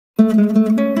Hello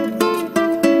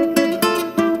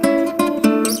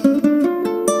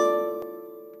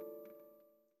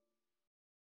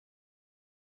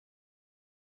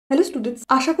students,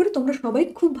 আশা করি তোমরা সবাই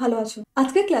খুব ভালো আছো।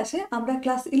 আজকের ক্লাসে আমরা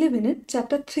ক্লাস 11 এর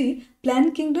চ্যাপ্টার 3 প্ল্যান্ট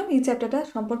কিংডম এই চ্যাপ্টারটা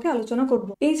সম্পর্কে আলোচনা করব।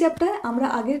 এই চ্যাপ্টারে আমরা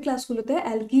আগের ক্লাসগুলোতে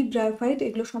অ্যালগি, ব্রায়োফাইট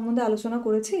এগুলো সম্বন্ধে আলোচনা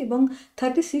করেছি এবং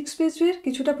 36 পেজের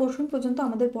কিছুটা পোর্শন পর্যন্ত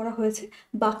আমাদের পড়া হয়েছে।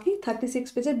 বাকি 36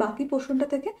 পেজের বাকি পোর্শনটা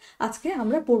থেকে আজকে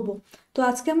আমরা পড়ব। তো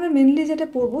আজকে আমরা মেনলি যেটা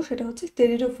পড়বো সেটা হচ্ছে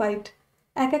টেরিডোফাইট।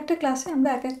 এক একটা ক্লাসে আমরা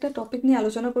এক একটা টপিক নিয়ে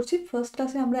আলোচনা করছি। ফার্স্ট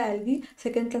ক্লাসে আমরা অ্যালগি,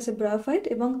 সেকেন্ড ক্লাসে ব্রায়োফাইট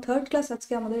এবং থার্ড ক্লাস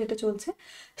আজকে আমাদের এটা চলছে,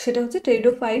 সেটা হচ্ছে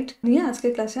টেরিডোফাইট নিয়ে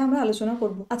আজকের ক্লাসে আমরা আলোচনা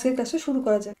করব। আজকের ক্লাসে শুরু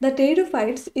করা যায়। The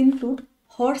pteridophytes include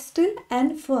horsetail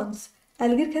and ফার্নস।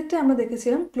 অ্যালগির ক্ষেত্রে আমরা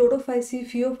দেখেছিলাম ক্লোরোফাইসি,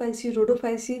 ফিওফাইসি,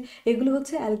 রোডোফাইসি, এগুলো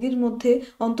হচ্ছে অ্যালগির মধ্যে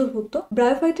অন্তর্ভুক্ত।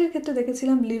 ব্রায়োফাইটের ক্ষেত্রে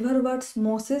দেখেছিলাম লিভারওয়ার্টস,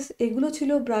 মসেস, এগুলো ছিল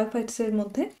ব্রায়োফাইটস এর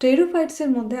মধ্যে। টেরিডোফাইটস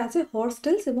এর মধ্যে আছে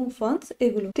হর্সটেলস এবং ফার্নস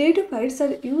এগুলো। Pteridophytes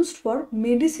are used for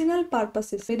medicinal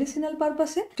purposes. Medicinal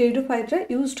পারপাসে টেরিডোফাইটরা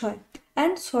ইউজড হয়।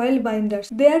 And soil বাইন্ডার্স।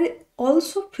 They are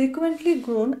also frequently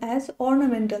grown as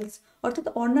অর্নামেন্টালস, অর্থাৎ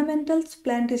অর্নামেন্টালস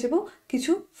প্ল্যান্ট হিসেবেও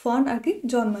কিছু ফার্ন আর কি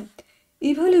জন্মায়।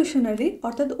 ইভলিউশনারি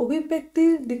অর্থাৎ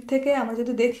অভিব্যক্তির দিক থেকে আমরা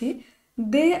যদি দেখি,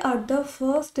 দে are the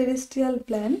first terrestrial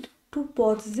plant two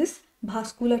pauses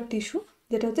vascular tissue,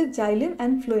 যেটা হচ্ছে জাইলেম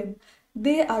অ্যান্ড ফ্লোয়েম।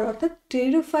 দে আর অর্থাৎ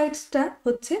টেরিডোফাইটসটা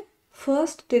হচ্ছে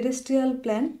ফার্স্ট টেরেস্ট্রিয়াল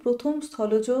প্ল্যান্ট, প্রথম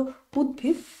স্থলজ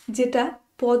উদ্ভিদ যেটা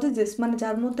পজেস মানে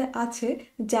যার মধ্যে আছে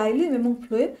জাইলেম এবং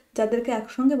ফ্লোয়েম, যাদেরকে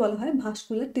একসঙ্গে বলা হয়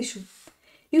vascular tissue.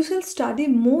 You shall study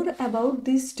more about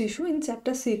this tissue in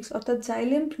chapter 6, অর্থাৎ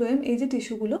জাইলেম, ফ্লোয়েম এই যে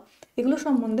টিস্যুগুলো, এগুলো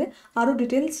সম্বন্ধে আরও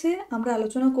ডিটেলসে আমরা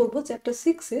আলোচনা করব চ্যাপ্টার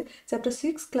 6-এ। চ্যাপ্টার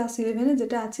 6 ক্লাস 11-এ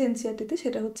যেটা আছে এনসিইআরটিতে,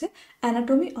 সেটা হচ্ছে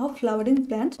অ্যানাটমি অফ ফ্লাওয়ারিং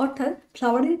প্ল্যান্টস, অর্থাৎ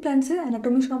ফ্লাওয়ারিং প্ল্যান্টসের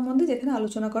অ্যানাটমি সম্বন্ধে যেখানে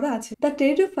আলোচনা করা আছে। The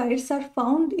pteridophytes are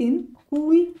found in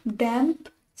cool, damp,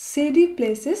 সেডি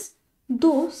places,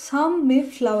 দো সাম মে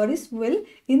ফ্লাওয়ারিশ well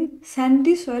in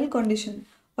Sandy soil condition.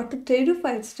 অর্থাৎ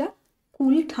টেরিডোফাইটসটা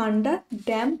কুল, ঠান্ডা,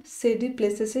 ড্যাম্প, সেডি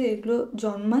প্লেসেসে এগুলো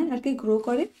জন্মায় আর কি, গ্রো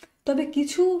করে। তবে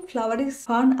কিছু ফ্লাওয়ারিং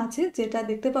ফার্ন আছে যেটা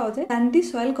দেখতে পাওয়া যায় স্যান্ডি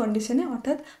সয়েল কন্ডিশনে,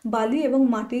 অর্থাৎ বালি এবং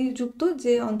মাটিযুক্ত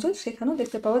যে অঞ্চল সেখানেও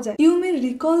দেখতে পাওয়া যায়। You may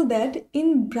recall that in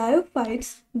bryophytes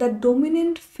the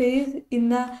dominant phase in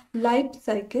the life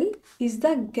cycle is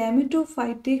the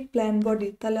gametophytic plant body.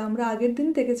 তাহলে আমরা আগের দিন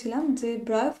দেখেছিলাম যে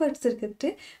ব্রায়োফাইটসের ক্ষেত্রে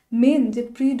মেন যে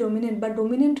প্রিডোমিনেন্ট বা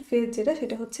ডোমিনেন্ট ফেজ যেটা,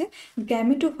 সেটা হচ্ছে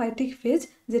গ্যামেটোফাইটিক ফেজ,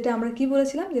 যেটা আমরা কি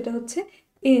বলেছিলাম, যেটা হচ্ছে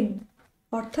এন,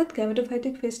 অর্থাৎ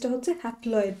গ্যামেটোফাইটিক ফেজটা হচ্ছে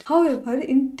হ্যাপ্লয়েড। হাউএভার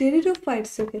ইন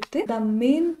টেরিডোফাইটস এর ক্ষেত্রে দ্য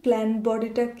মেন প্ল্যান্ট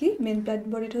বডিটা কি, মেন প্ল্যান্ট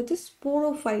বডিটা হচ্ছে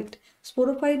স্পোরোফাইট।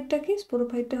 স্পোরোফাইটটা কি,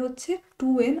 স্পোরোফাইটটা হচ্ছে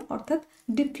 2n, অর্থাৎ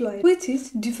diploid, which is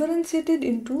differentiated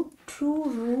into true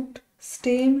root,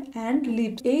 stem and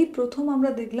leaves. এই প্রথম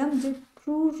আমরা দেখলাম যে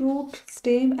true root,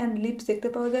 stem and leaves দেখতে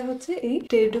পাওয়া যায় হচ্ছে এই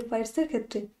টেরিডোফাইটস এর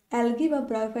ক্ষেত্রে। অ্যালগি বা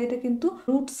ব্রায়োফাইটে কিন্তু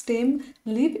রুট, স্টেম,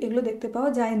 লিভ এগুলো দেখতে পাওয়া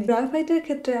যায়নি। ব্রায়োফাইটের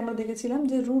ক্ষেত্রে আমরা দেখেছিলাম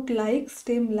যে root like,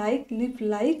 stem like, leave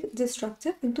like যে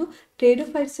স্ট্রাকচার, কিন্তু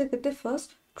টেরিডোফাইটস এর ক্ষেত্রে first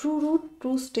true root,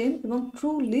 true stem এবং ট্রু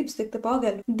লিভস দেখতে পাওয়া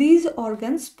গেল। These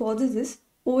organs possesses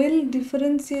well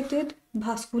differentiated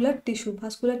vascular tissue.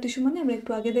 Vascular tissue মানে আমরা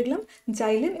একটু আগে দেখলাম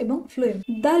জাইলেম এবং phloem.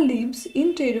 The lives in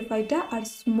pteridophyta R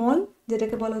small,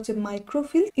 যেটাকে বলা হচ্ছে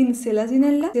মাইক্রোফিল। ইন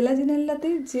সেলাজিনেল্লা, সেলাজিনেল্লাতে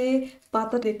যে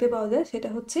পাতা দেখতে পাওয়া যায় সেটা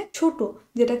হচ্ছে ছোট,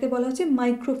 যেটাকে বলা হচ্ছে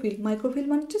মাইক্রোফিল। মাইক্রোফিল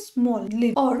মানে হচ্ছে small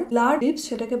leave. Or large leaves,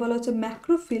 সেটাকে বলা হচ্ছে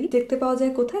ম্যাক্রোফিল। দেখতে পাওয়া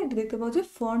যায় কোথায়, এটা দেখতে পাওয়া যায়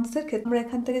ফর্নস এর ক্ষেত্রে। আমরা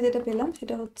এখান থেকে যেটা পেলাম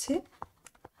সেটা হচ্ছে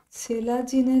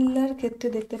সেলাজিনেল্লার ক্ষেত্রে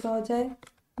দেখতে পাওয়া যায়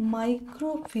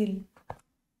মাইক্রোফিল,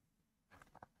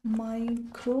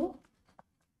 মাইক্রোফিল,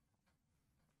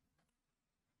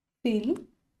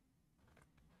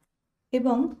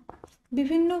 এবং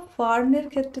বিভিন্ন ফার্নের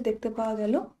ক্ষেত্রে দেখতে পাওয়া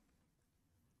গেল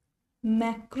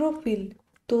ম্যাক্রোফিল।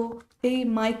 তো এই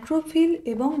মাইক্রোফিল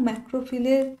এবং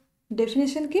ম্যাক্রোফিলের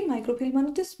ডেফিনেশন কি, মাইক্রোফিল মানে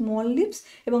হচ্ছে স্মল লিভস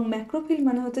এবং ম্যাক্রোফিল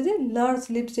মানে হচ্ছে যে লার্জ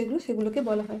লিভস, যেগুলো সেগুলোকে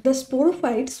বলা হয়। The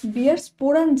স্পোরোফাইটস beer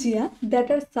sporangia that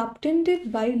R subtended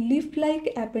by leaf like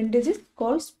appendages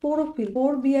call sporophyll.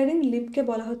 Spore bearing লিভকে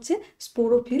বলা হচ্ছে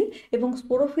স্পোরোফিল এবং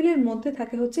স্পোরোফিলের মধ্যে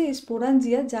থাকে হচ্ছে এই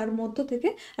স্পোরাঞ্জিয়া, যার মধ্য থেকে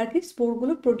আর কি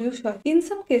স্পোরগুলো প্রডিউস হয়। In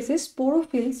some cases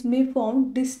স্পোরোফিলস May form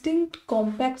distinct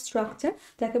compact structure,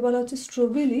 যাকে বলা হচ্ছে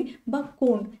স্ট্রোবিলি বা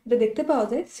কোন। এটা দেখতে পাওয়া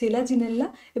যায় সেলাজিনেল্লা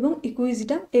এবং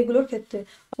ইকুইজিটাম এগুলোর ক্ষেত্রে।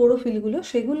 স্পোরোফিলগুলো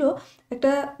সেগুলো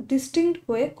একটা ডিস্টিংক্ট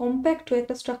হয়ে কম্প্যাক্ট হয়ে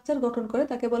একটা স্ট্রাকচার গঠন করে,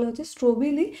 তাকে বলা হচ্ছে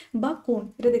স্ট্রোবিলি বা কোন।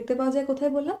 এটা দেখতে পাওয়া যায়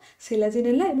কোথায় বললাম,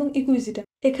 সেলাজিনেল্লা এবং ইকুইজিটাম।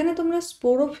 এখানে তোমরা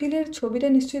স্পোরোফিলের ছবিটা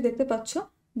নিশ্চয়ই দেখতে পাচ্ছ।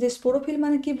 যে স্পোরোফিল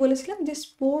মানে কি বলেছিলাম, যে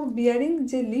স্পোর বিয়ারিং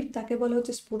যে লিফ তাকে বলা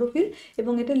হচ্ছে স্পোরোফিল,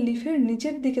 এবং এটা লিফের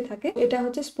নিচের দিকে থাকে। এটা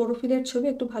হচ্ছে স্পোরোফিলের ছবি,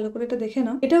 একটু ভালো করে এটা দেখে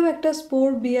নাও। এটাও একটা স্পোর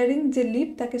বিয়ারিং যে লিফ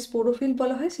তাকে স্পোরোফিল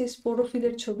বলা হয়, সেই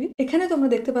স্পোরোফিলের ছবি। এখানে তোমরা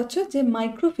দেখতে পাচ্ছ যে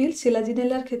মাইক্রোফিল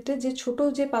সেলাজিনেলার ক্ষেত্রে যে ছোট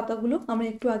যে পাতাগুলো আমরা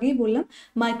একটু আগেই বললাম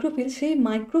মাইক্রোফিল, সেই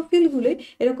মাইক্রোফিলগুলোই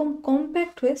এরকম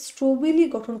কম্প্যাক্ট হয়ে স্ট্রোবেলি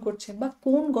গঠন করছে বা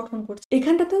কোন গঠন করছে।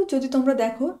 এখানটাতেও যদি তোমরা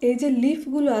দেখো এই যে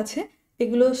লিফগুলো আছে,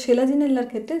 এগুলো সেলাজিনেলার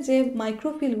ক্ষেত্রে যে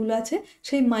মাইক্রোফিলগুলো আছে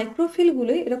সেই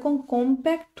মাইক্রোফিলগুলোই এরকম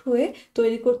কম্প্যাক্ট হয়ে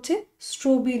তৈরি করছে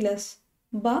স্ট্রোবিলাস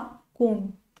বা কোন।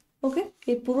 ওকে,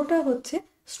 এই পুরোটা হচ্ছে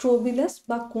স্ট্রোবিলাস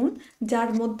বা কোন, যার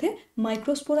মধ্যে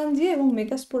মাইক্রোস্পোরাঞ্জিয়া এবং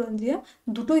মেগাস্পোরাঞ্জিয়া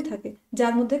দুটোই থাকে,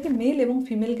 যার মধ্যে মেল এবং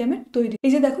ফিমেল গ্যামেট তৈরি।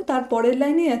 এই যে দেখো তার পরের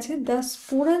লাইনেই আছে the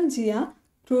sporangia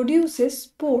produces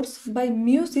spores by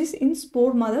meiosis in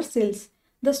spore mother cells.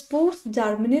 The spores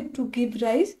germinate to give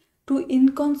rise to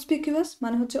inconspicuous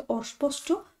মানে হচ্ছে অস্পষ্ট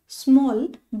small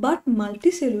but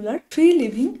multicellular free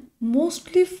living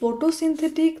mostly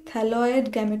photosynthetic থ্যালয়েড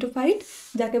gametophyte,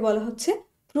 যাকে বলা হচ্ছে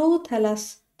প্রোথ্যালাস।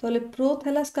 তাহলে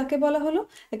প্রোথ্যালাস কাকে বলা হলো?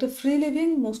 একটা ফ্রি লিভিং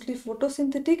মোস্টলি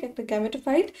ফটোসিনথেটিক একটা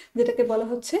গ্যামেটোফাইট, যেটাকে বলা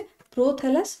হচ্ছে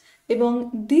প্রোথ্যালাস। এবং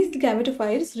this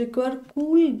গ্যামেটোফাইটস require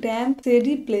cool damp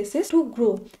steady places to grow.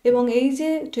 এবং এই যে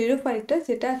টেরিডোফাইটটা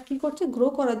যেটা কি করছে, গ্রো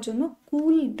করার জন্য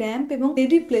কুল ড্যাম্প এবং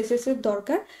স্টেডি প্লেসেসের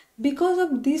দরকার। Because of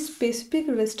this specific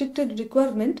restricted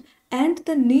requirement and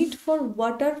the need for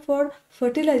water for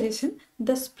fertilization,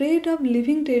 the spread of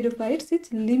living pteridophytes is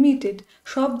limited.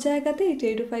 সব জায়গাতে এই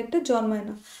টেরিডোফাইটটা জন্মায়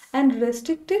না, and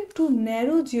restricted to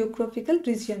narrow geographical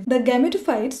region. The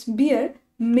gametophytes bear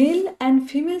male and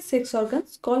female sex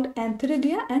organs called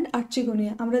antheridia and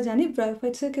আর্চিগোনিয়া। আমরা জানি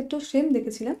ব্রায়োফাইটসের ক্ষেত্রেও same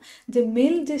দেখেছিলাম যে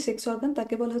মেল যে সেক্স অর্গান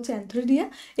তাকে বলা হচ্ছে অ্যান্থেরিডিয়া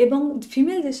এবং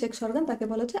ফিমেল যে সেক্স অর্গান তাকে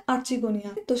বলা হচ্ছে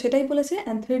আর্চিগোনিয়া। তো সেটাই বলেছে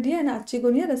antheridia and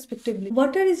আর্চিগোনিয়া respectively.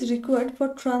 Water is required for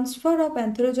transfer of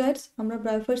অ্যান্থেরোজয়েডস, আমরা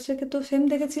ব্রায়োফাইটসের ক্ষেত্রেও সেম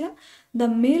দেখেছিলাম। The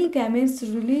mail gametes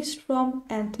released from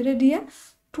antheridia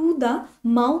to the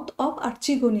mouth of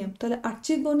আর্চিগোনিয়াম। তাহলে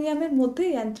আর্চিগোনিয়ামের মধ্যে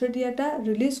অ্যান্থেরিডিয়াটা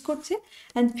রিলিজ করছে,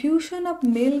 and fusion of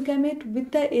mail gamete with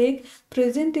the egg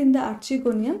present in the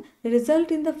আর্চিগোনিয়াম result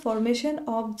in the formation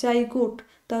of zygote.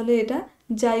 তাহলে এটা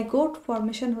zygote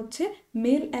formation হচ্ছে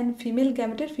male and female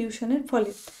গ্যামেটের ফিউশনের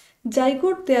ফলে।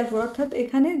 Zygote দেওয়ার পর, অর্থাৎ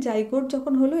এখানে জাইগোট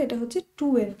যখন হলো এটা হচ্ছে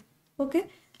 2n। ওকে,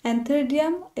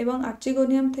 অ্যান্থেরিডিয়াম এবং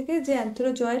আর্চিগোনিয়াম থেকে যে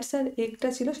অ্যান্থেরোজয়েডস আর এগটা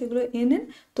ছিল সেগুলো nn,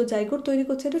 তো জাইগোট তৈরি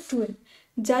করছে এটা 2n।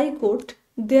 Zygote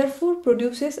therefore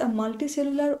produces a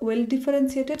multicellular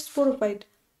well-differentiated sporophyte.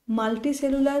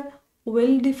 Multicellular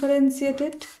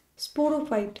well-differentiated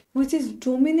sporophyte which is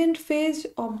dominant phase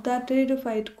of the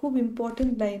pteridophyte. খুব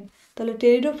ইম্পর্টেন্ট লাইন। তাহলে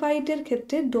টেরিডোফাইটের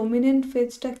ক্ষেত্রে ডোমিনেন্ট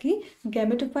ফেজটা কি,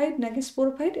 গ্যামেটোফাইট নাকি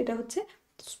স্পোরোফাইট? এটা হচ্ছে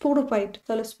স্পোরোফাইট।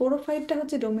 তাহলে স্পোরোফাইটটা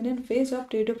হচ্ছে ডোমিনেন্ট ফেজ অফ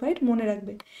টেরিডোফাইট, মনে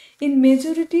রাখবে। In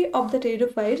majority of the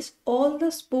pteridophytes all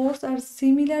the spores are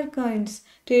similar kinds.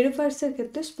 টেরিডোফাইটসের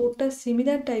ক্ষেত্রে স্পোরটা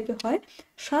সিমিলার টাইপের হয়।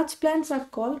 সাচ প্ল্যান্টস আর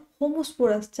কল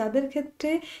হোমোস্পোরাস, যাদের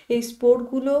ক্ষেত্রে এই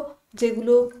স্পোরগুলো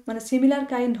যেগুলো মানে সিমিলার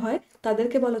কাইন্ড হয়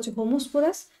তাদেরকে বলা হচ্ছে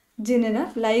homosporous. Genera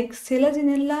like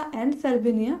Selaginella and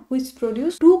সালভিনিয়া which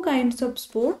produce two kinds of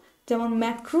spore, যেমন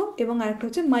ম্যাক্রো এবং আরেকটা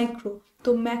হচ্ছে মাইক্রো।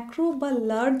 তো ম্যাক্রো বা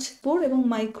লার্জ স্পোর এবং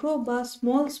মাইক্রো বা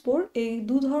স্মল স্পোর, এই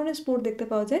দু ধরনের স্পোর দেখতে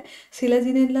পাওয়া যায়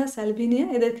সেলাজিনেলা সালভিনিয়া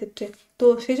এদের ক্ষেত্রে। তো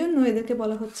সেজন্য এদেরকে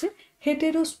বলা হচ্ছে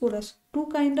heterosporous. Two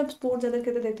kind of spore যাদের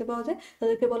ক্ষেত্রে দেখতে পাওয়া যায়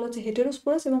তাদেরকে বলা হচ্ছে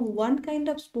হেটেরোস্পোরাস, এবং ওয়ান কাইন্ড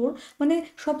অফ স্পোর মানে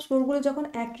সব স্পোরগুলো যখন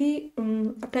একই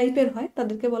টাইপের হয়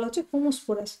তাদেরকে বলা হচ্ছে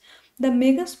homosporous. The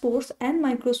megaspores and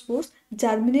microspores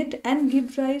germinate and give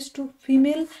rise to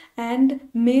female and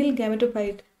male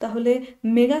gametophyte. তাহলে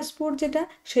মেগাস্পোর যেটা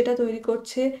সেটা তৈরি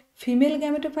করছে ফিমেল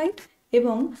গ্যামেটোফাইট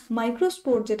এবং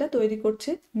মাইক্রোস্পোর যেটা তৈরি করছে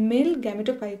mail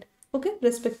gametophyte. Okay,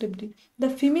 respectively. The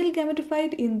female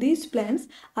gametophyte in these plants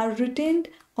are retained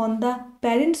on the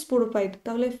parent sporophyte.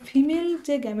 তাহলে ফিমেল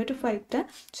যে গ্যামেটোফাইটটা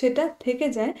সেটা থেকে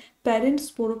যায় প্যারেন্ট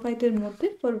স্পোরোফাইটের মধ্যে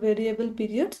ফর ভেরিয়েবল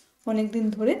পিরিয়ডস, অনেক দিন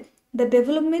ধরে। The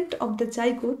development of the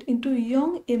zygote into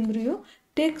young embryo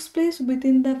takes place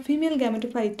within the female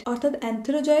gametophyte. অর্থাৎ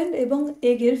অ্যান্থেরোজয়েড এবং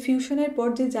এগের ফিউশনের পর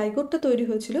যে জাইগোটটা তৈরি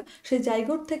হয়েছিল সেই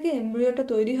জাইগোট থেকে এমব্রিওটা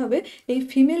তৈরি হবে এই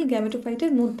ফিমেল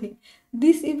গ্যামেটোফাইটের মধ্যে।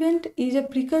 This event is a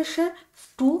precursor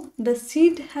to the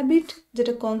seed habit,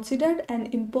 যেটা considered an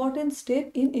important step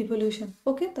in evolution.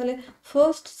 ওকে, তাহলে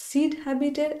ফার্স্ট সিড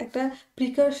হ্যাবিটের একটা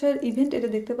প্রিকারসার ইভেন্ট এটা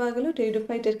দেখতে পাওয়া গেল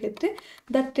টেরিডোফাইটের ক্ষেত্রে।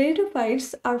 The pteridophytes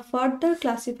R further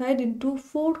classified into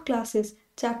 4 classes.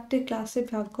 4টে ক্লাসে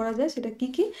ভাগ করা যায়, সেটা কি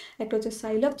কি? একটা হচ্ছে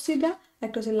সাইলপসিডা,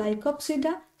 একটা হচ্ছে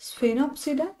লাইকপসিডা,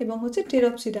 স্ফেনপসিডা এবং হচ্ছে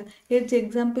টেরপসিডা। এর যে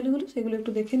এক্সাম্পলগুলো সেগুলো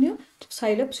একটু দেখে নিও।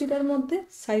 সাইলপসিডার মধ্যে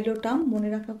সাইলোটাম, মনে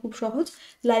রাখা খুব সহজ।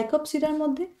 লাইকপসিডার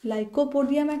মধ্যে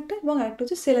লাইকোপোডিয়াম একটা এবং আরেকটা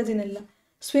হচ্ছে সেলাজিনেল্লা।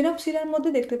 স্ফেনপসিডার মধ্যে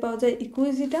দেখতে পাওয়া যায়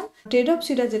ইকুইজিটাম।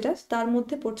 টেরপসিডা যেটা তার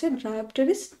মধ্যে পড়ছে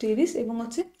ড্রায়োপটেরিস, টেরিস এবং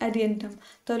হচ্ছে অ্যাডিয়েন্টাম।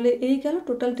 তাহলে এই গেল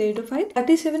টোটাল টেরিডোফাইট।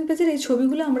 37 পেজের এই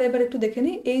ছবিগুলো আমরা এবার একটু দেখে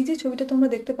নিই। এই যে ছবিটা তোমরা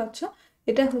দেখতে পাচ্ছ,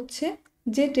 এটা হচ্ছে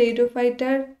যে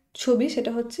টেরিডোফাইটার ছবি,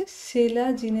 সেটা হচ্ছে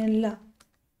সেলাজিনেল্লা।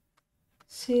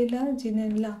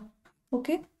 সেলাজিনেল্লা,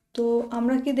 ওকে। তো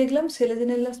আমরা কি দেখলাম,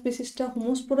 সেলাজিনেল্লা স্পিসিসটা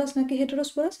হোমোস্পোরাস নাকি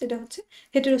হেটেরোস্পোরাস? এটা হচ্ছে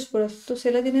হেটেরোস্পোরাস। তো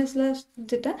সেলাজিনেল্লা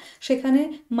যেটা, সেখানে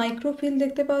মাইক্রোফিল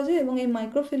দেখতে পাওয়া যায় এবং এই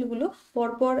মাইক্রোফিলগুলো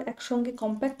পরপর একসঙ্গে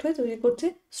কম্প্যাক্ট হয়ে তৈরি করছে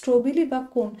স্ট্রোবিলি বা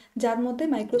কোন, যার মধ্যে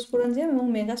মাইক্রোস্পোরাঞ্জিয়াম এবং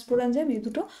মেগাস্পোরাঞ্জিয়াম এই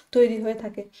দুটো তৈরি হয়ে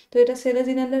থাকে। তো এটা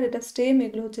সেলাজিনেল্লার, এটা স্টেম,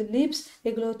 এগুলো হচ্ছে লিভস,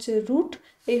 এগুলো হচ্ছে রুট,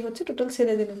 এই হচ্ছে টোটাল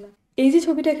সেলাজিনেল্লা। এই যে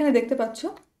ছবিটা এখানে দেখতে পাচ্ছ,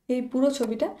 এই পুরো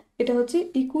ছবিটা, এটা হচ্ছে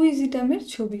ইকুইজিটামের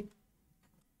ছবি।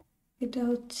 এটা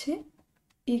হচ্ছে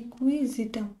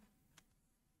ইকুইজিটাম।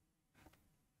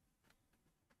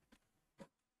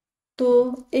 তো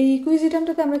এই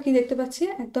ইকুইজিটামটাতে আমরা কি দেখতে পাচ্ছি,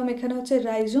 একদম এখানে হচ্ছে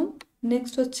রাইজোম,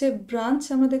 নেক্সট হচ্ছে ব্রাঞ্চ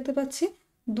আমরা দেখতে পাচ্ছি,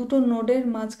 দুটো নোডের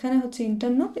মাঝখানে হচ্ছে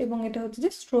ইন্টারনোড এবং এটা হচ্ছে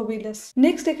যে স্ট্রোবিলাস।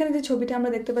 নেক্সট এখানে যে ছবিটা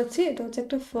আমরা দেখতে পাচ্ছি, এটা হচ্ছে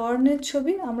একটা ফার্নের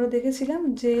ছবি। আমরা দেখেছিলাম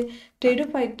যে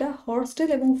টেরিডোফাইটটা হর্সটেল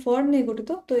এবং ফার্ন নিয়ে গঠিত।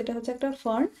 তো এটা হচ্ছে একটা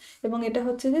ফার্ন এবং এটা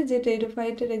হচ্ছে যে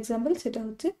টেরিডোফাইটের এক্সাম্পল, সেটা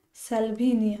হচ্ছে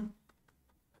স্যালভিনিয়া।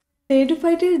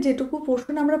 টেরিডোফাইটের যেটুকু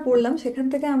পোর্শন আমরা পড়লাম, সেখান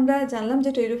থেকে আমরা জানলাম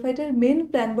যে টেরিডোফাইটের মেন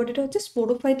প্ল্যান বডিটা হচ্ছে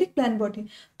স্পোরোফাইটিক প্ল্যান বডি।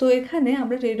 তো এখানে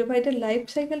আমরা টেরিডোফাইটের লাইফ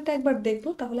সাইকেলটা একবার দেখবো,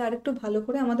 তাহলে আরেকটু ভালো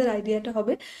করে আমাদের আইডিয়াটা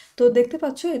হবে। তো দেখতে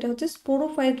পাচ্ছ, এটা হচ্ছে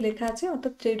স্পোরোফাইট লেখা আছে,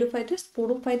 অর্থাৎ টেরিডোফাইটের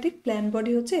স্পোরোফাইটিক প্ল্যান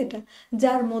বডি হচ্ছে এটা,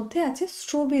 যার মধ্যে আছে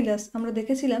স্ট্রোবিলাস। আমরা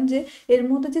দেখেছিলাম যে এর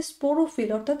মধ্যে যে স্পোরোফিল,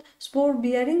 অর্থাৎ স্পোর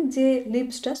বিয়ারিং যে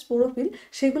লিভসটা স্পোরোফিল,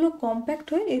 সেগুলো কম্প্যাক্ট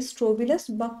হয়ে এই স্ট্রোবিলাস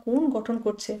বা কোন গঠন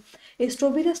করছে। এই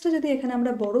স্ট্রোবিলাসটা যদি এখানে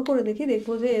আমরা বড় করে দেখি,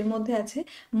 দেখবো যে এর মধ্যে আছে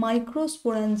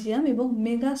মাইক্রোস্পোরাঞ্জিয়াম এবং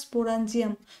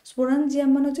মেগাস্পোরাঞ্জিয়াম। স্পোরাঞ্জিয়াম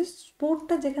মানে হচ্ছে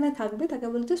স্পোরটা যেখানে থাকবে তাকে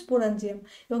বলছে স্পোরাঞ্জিয়াম,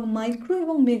 এবং মাইক্রো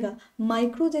এবং মেগা,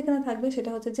 মাইক্রো যেখানে থাকবে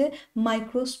সেটা হচ্ছে যে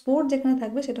মাইক্রোস্পোর, যেখানে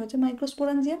থাকবে সেটা হচ্ছে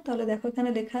মাইক্রোস্পোরাঞ্জিয়াম। তাহলে দেখো এখানে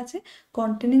লেখা আছে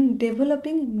কন্টেনিং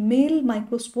ডেভেলপিং মেল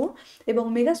মাইক্রোস্পোর, এবং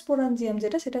মেগাস্পোরাঞ্জিয়াম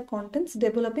যেটা, সেটা কন্টেন্স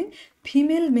ডেভেলপিং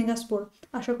ফিমেল মেগাস্পোর।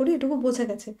 আশা করি এটুকু বোঝা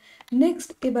গেছে। নেক্সট,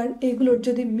 এবার এগুলোর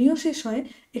যদি মিওসিস হয়,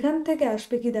 এখান থেকে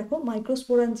আসবে কি দেখো,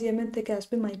 মাইক্রোস্পোরাঞ্জিয়ামের থেকে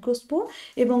আসবে মাইক্রোস্পোর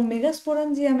এবং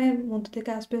মেগাস্পোরাঞ্জিয়ামের মধ্যে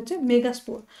থেকে আসবে হচ্ছে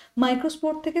মেগাস্পোর।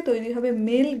 মাইক্রোস্পোর থেকে তৈরি হবে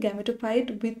মেল গ্যামেটোফাইট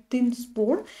উইথিন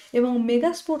স্পোর, এবং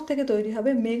মেগাস্পোর থেকে তৈরি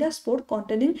হবে megaspore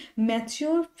containing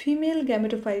mature female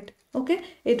gametophyte. ওকে,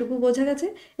 এটুকু বোঝা গেছে।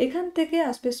 এখান থেকে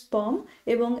আসবে স্পার্ম,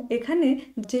 এবং এখানে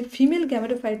যে ফিমেল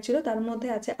গ্যামেটোফাইট ছিল তার মধ্যে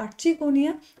আছে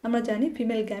আর্চিগোনিয়া, আমরা জানি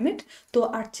ফিমেল গ্যামেট। তো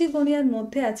আর্চিগোনিয়ার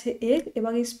মধ্যে আছে এগ,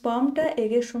 এবং এই স্পার্মটা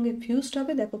এগের সঙ্গে ফিউজড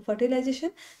হবে, দেখো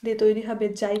ফার্টিলাইজেশন দিয়ে তৈরি হবে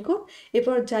জাইগোট।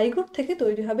 এরপর জাইগোট থেকে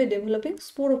তৈরি হবে ডেভেলপিং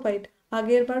স্পোরোফাইট।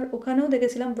 আগের বার ওখানেও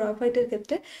দেখেছিলাম ব্রায়োফাইটের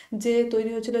ক্ষেত্রে যে তৈরি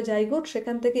হয়েছিল জাইগোট,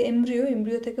 সেখান থেকে এমব্রিও,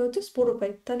 এমব্রিও থেকে হচ্ছে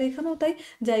স্পোরোফাইট। তাহলে এখানেও তাই,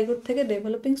 জাইগোট থেকে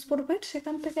ডেভেলপিং স্পোরোফাইট,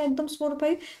 সেখান থেকে একদম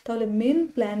স্পোরোফাইট। তাহলে main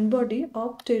plan body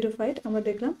of pteridophyte আমরা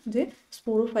দেখলাম যে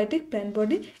স্পোরোফাইটিক প্ল্যান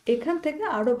বডি। এখান থেকে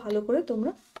আরো ভালো করে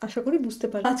তোমরা আশা করি বুঝতে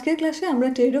পারবে। আজকের ক্লাসে আমরা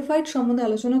টেরিডোফাইট সম্বন্ধে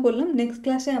আলোচনা করলাম। নেক্সট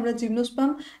ক্লাসে আমরা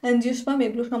জিমনোস্পার্ম, অ্যাঞ্জিওস্পার্ম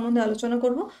এগুলো সম্বন্ধে আলোচনা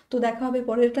করব। তো দেখা হবে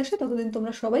পরের ক্লাসে, ততদিন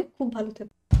তোমরা সবাই খুব ভালো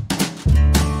থেকো।